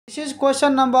This is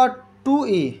question number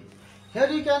 2e. Here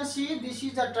you can see this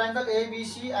is the triangle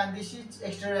ABC and this is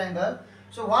exterior angle.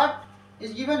 So what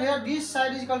is given here? This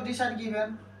side is equal to this side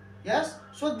given. Yes.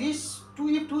 So this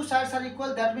if two sides are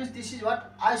equal, that means this is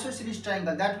what? Isosceles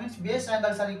triangle. That means base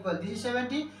angles are equal. This is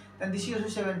 70, then this is also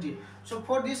 70. So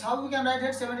for this, how we can write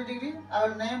it 70 degree? I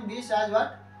will name this as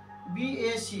what?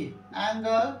 BAC.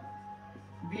 Angle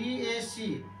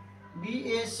BAC.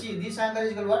 BAC. This angle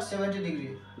is equal to what? 70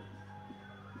 degree.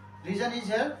 Reason is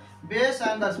here base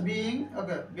angles being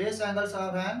base angles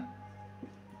of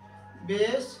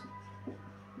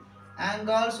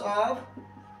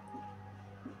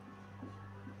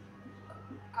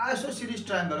isosceles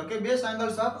triangle. Base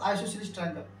angles of isosceles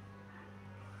triangle.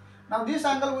 Now this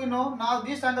angle we know. Now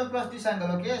this angle plus this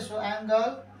angle. So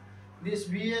angle this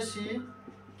BAC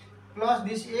plus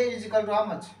this A is equal to how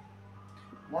much?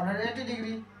 180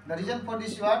 degree. The reason for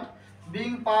this is what?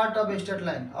 Being part of a straight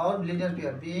line or linear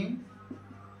pair, being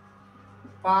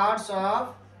parts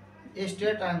of a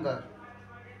straight angle,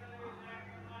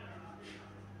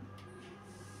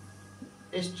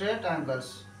 straight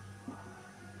angles.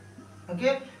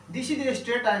 This is the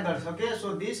straight angles.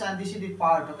 So this and this is the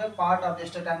part. Part of the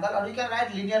straight angle, or you can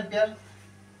write linear pair.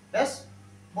 Yes,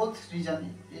 both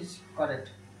reason is correct.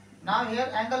 Now here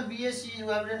angle BAC is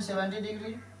 170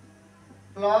 degree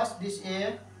plus this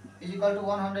A is equal to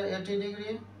 180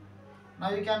 degree. Now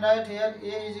you can write here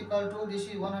A is equal to this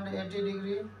is 180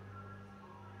 degree.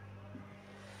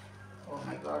 Oh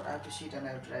my god, I have to sit and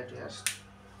I have to write here.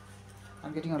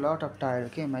 I'm getting a lot of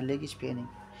tired. My leg is paining,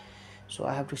 so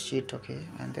I have to sit.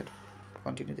 And then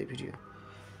continue the video.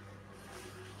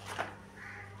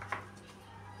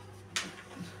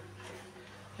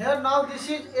 Here now this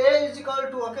is A is equal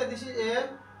to this is A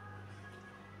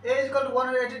is equal to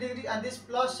 180 degree, and this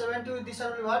plus 70, this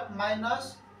will be what?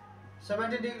 Minus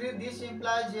 70 degree. This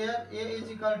implies here A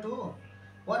is equal to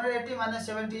 180 minus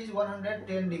 70 is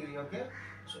 110 degree.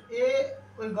 So A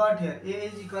we got here, A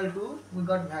is equal to, we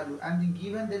got value, and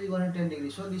given there is 110 degree.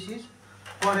 So this is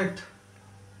correct.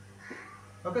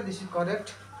 This is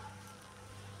correct.